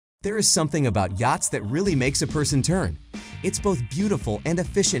There is something about yachts that really makes a person turn. It's both beautiful and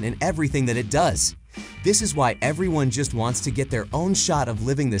efficient in everything that it does. This is why everyone just wants to get their own shot of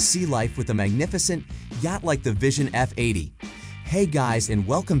living the sea life with a magnificent yacht like the Vision F80. Hey guys, and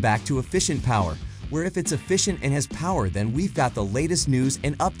welcome back to Efficient Power, where if it's efficient and has power, then we've got the latest news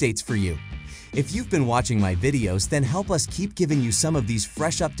and updates for you. If you've been watching my videos, then help us keep giving you some of these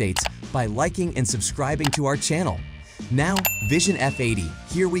fresh updates by liking and subscribing to our channel. Now, Vision F80,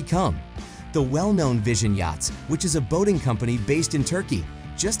 here we come. The well-known Vision Yachts, which is a boating company based in Turkey,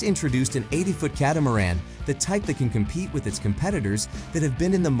 just introduced an 80-foot catamaran, the type that can compete with its competitors that have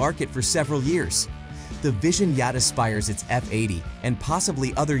been in the market for several years. The Vision Yacht aspires its F80 and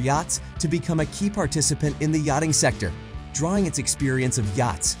possibly other yachts to become a key participant in the yachting sector, drawing its experience of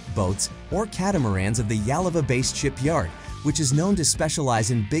yachts, boats, or catamarans of the Yalova-based shipyard, which is known to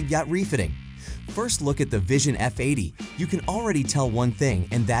specialize in big yacht refitting. First look at the Vision F80, you can already tell one thing,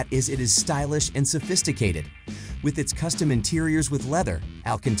 and that is it is stylish and sophisticated. With its custom interiors with leather,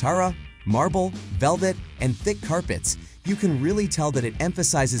 alcantara, marble, velvet, and thick carpets, you can really tell that it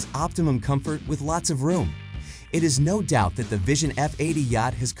emphasizes optimum comfort with lots of room. It is no doubt that the Vision F80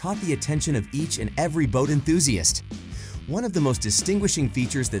 yacht has caught the attention of each and every boat enthusiast. One of the most distinguishing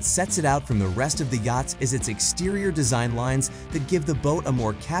features that sets it out from the rest of the yachts is its exterior design lines that give the boat a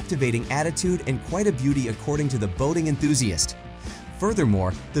more captivating attitude and quite a beauty according to the boating enthusiast.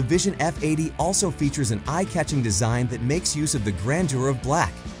 Furthermore, the Vision F80 also features an eye-catching design that makes use of the grandeur of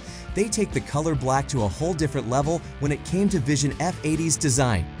black. They take the color black to a whole different level when it came to Vision F80's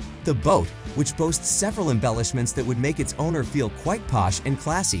design. The boat, which boasts several embellishments that would make its owner feel quite posh and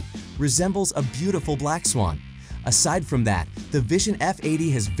classy, resembles a beautiful black swan. Aside from that, the Vision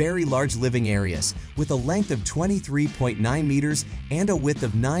F80 has very large living areas, with a length of 23.9 meters and a width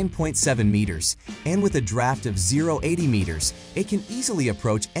of 9.7 meters, and with a draft of 0.80 meters, it can easily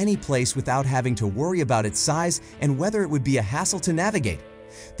approach any place without having to worry about its size and whether it would be a hassle to navigate.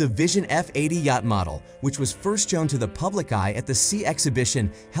 The Vision F80 yacht model, which was first shown to the public eye at the Sea Exhibition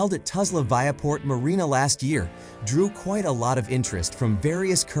held at Tuzla Viaport Marina last year, drew quite a lot of interest from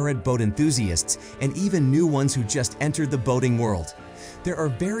various current boat enthusiasts and even new ones who just entered the boating world. There are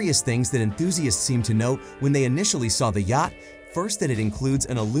various things that enthusiasts seem to note when they initially saw the yacht. First, that it includes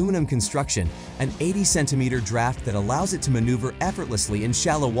an aluminum construction, an 80-centimeter draft that allows it to maneuver effortlessly in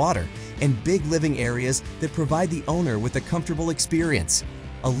shallow water, and big living areas that provide the owner with a comfortable experience.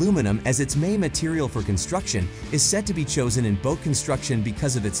 Aluminum, as its main material for construction, is said to be chosen in boat construction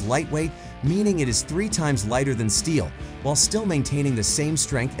because of its lightweight, meaning it is 3 times lighter than steel, while still maintaining the same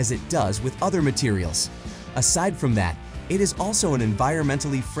strength as it does with other materials. Aside from that, it is also an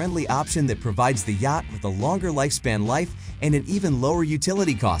environmentally friendly option that provides the yacht with a longer lifespan life and an even lower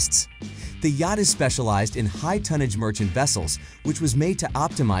utility costs. The yacht is specialized in high-tonnage merchant vessels, which was made to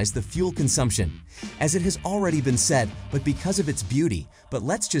optimize the fuel consumption. As it has already been said, but because of its beauty, but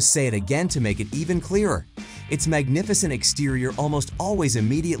let's just say it again to make it even clearer. Its magnificent exterior almost always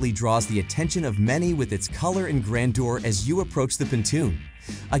immediately draws the attention of many with its color and grandeur as you approach the pontoon.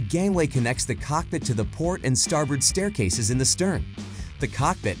 A gangway connects the cockpit to the port and starboard staircases in the stern. The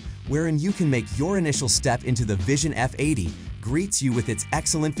cockpit, wherein you can make your initial step into the Vision F80, greets you with its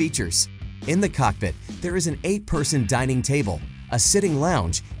excellent features. In the cockpit, there is an 8-person dining table, a sitting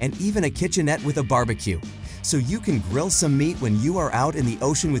lounge, and even a kitchenette with a barbecue, so you can grill some meat when you are out in the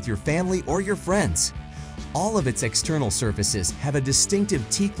ocean with your family or your friends. All of its external surfaces have a distinctive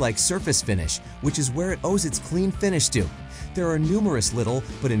teak-like surface finish, which is where it owes its clean finish to. There are numerous little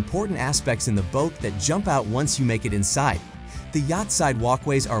but important aspects in the boat that jump out once you make it inside. The yacht side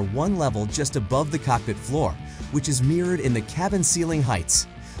walkways are one level just above the cockpit floor, which is mirrored in the cabin ceiling heights.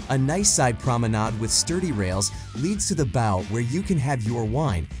 A nice side promenade with sturdy rails leads to the bow where you can have your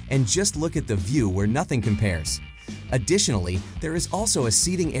wine and just look at the view where nothing compares. Additionally, there is also a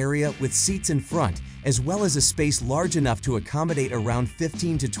seating area with seats in front, as well as a space large enough to accommodate around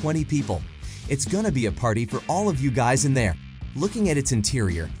 15 to 20 people. It's gonna be a party for all of you guys in there. Looking at its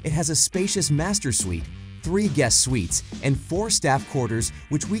interior, it has a spacious master suite, 3 guest suites, and 4 staff quarters,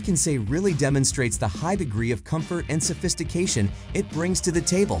 which we can say really demonstrates the high degree of comfort and sophistication it brings to the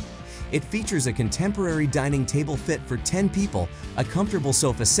table. It features a contemporary dining table fit for 10 people, a comfortable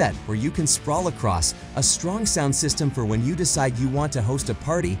sofa set where you can sprawl across, a strong sound system for when you decide you want to host a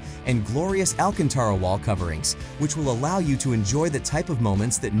party, and glorious Alcantara wall coverings, which will allow you to enjoy the type of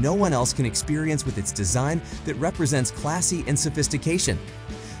moments that no one else can experience with its design that represents classy and sophistication.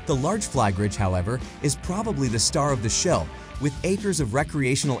 The large flagridge, however, is probably the star of the show, with acres of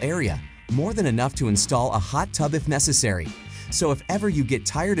recreational area, more than enough to install a hot tub if necessary. So if ever you get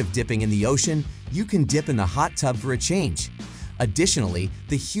tired of dipping in the ocean, you can dip in the hot tub for a change. Additionally,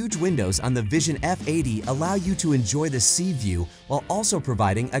 the huge windows on the Vision F80 allow you to enjoy the sea view while also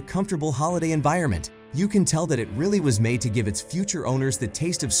providing a comfortable holiday environment. You can tell that it really was made to give its future owners the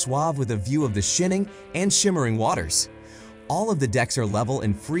taste of suave with a view of the shinning and shimmering waters. All of the decks are level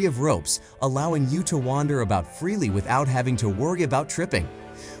and free of ropes, allowing you to wander about freely without having to worry about tripping.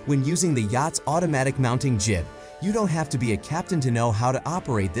 When using the yacht's automatic mounting jib, you don't have to be a captain to know how to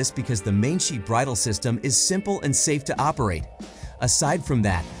operate this because the mainsheet bridle system is simple and safe to operate. Aside from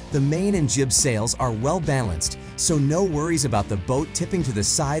that, the main and jib sails are well balanced, so no worries about the boat tipping to the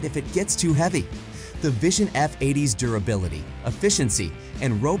side if it gets too heavy. The Vision F80's durability, efficiency,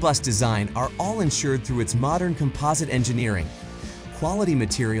 and robust design are all ensured through its modern composite engineering. Quality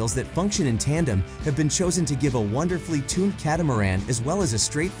materials that function in tandem have been chosen to give a wonderfully tuned catamaran as well as a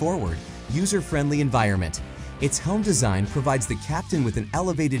straightforward, user-friendly environment. Its helm design provides the captain with an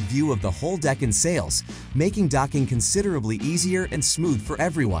elevated view of the whole deck and sails, making docking considerably easier and smooth for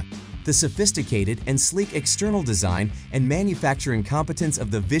everyone. The sophisticated and sleek external design and manufacturing competence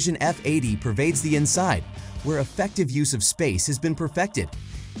of the Vision F80 pervades the inside, where effective use of space has been perfected.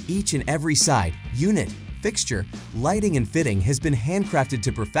 Each and every side, unit, fixture, lighting and fitting has been handcrafted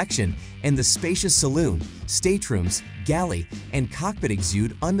to perfection, and the spacious saloon, staterooms, galley, and cockpit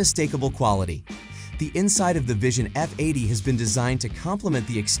exude unmistakable quality. The inside of the Vision F80 has been designed to complement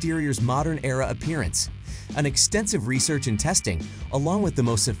the exterior's modern-era appearance. An extensive research and testing, along with the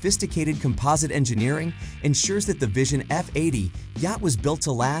most sophisticated composite engineering, ensures that the Vision F80 yacht was built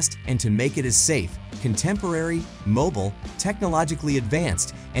to last and to make it as safe, contemporary, mobile, technologically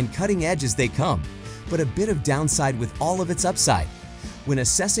advanced, and cutting-edge as they come. But a bit of downside with all of its upside. When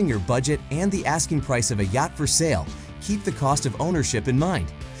assessing your budget and the asking price of a yacht for sale, keep the cost of ownership in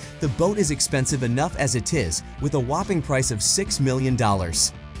mind. The boat is expensive enough as it is, with a whopping price of $6 million.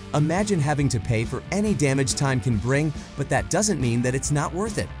 Imagine having to pay for any damage time can bring, but that doesn't mean that it's not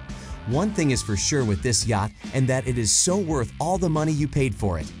worth it. One thing is for sure with this yacht, and that it is so worth all the money you paid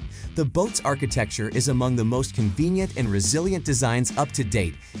for it. The boat's architecture is among the most convenient and resilient designs up to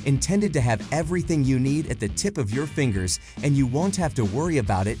date, intended to have everything you need at the tip of your fingers, and you won't have to worry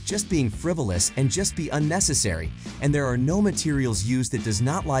about it just being frivolous and just be unnecessary. And there are no materials used that does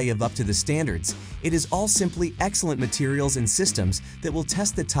not live up to the standards. It is all simply excellent materials and systems that will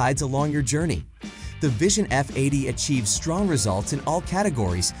test the tides along your journey. The Vision F80 achieves strong results in all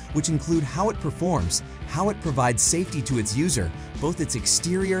categories, which include how it performs, how it provides safety to its user, both its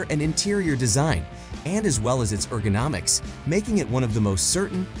exterior and interior design, and as well as its ergonomics, making it one of the most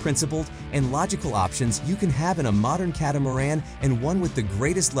certain, principled, and logical options you can have in a modern catamaran, and one with the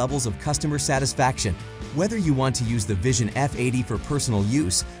greatest levels of customer satisfaction. Whether you want to use the Vision F80 for personal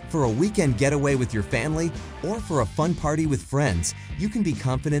use, for a weekend getaway with your family, or for a fun party with friends, you can be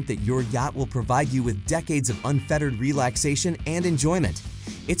confident that your yacht will provide you with decades of unfettered relaxation and enjoyment.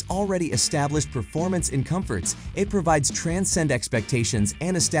 Its already established performance and comforts, it provides transcend expectations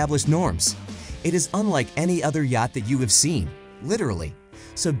and established norms. It is unlike any other yacht that you have seen, literally.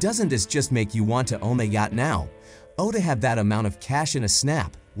 So doesn't this just make you want to own a yacht now? Oh, to have that amount of cash in a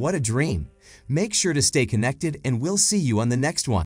snap, what a dream! Make sure to stay connected, and we'll see you on the next one.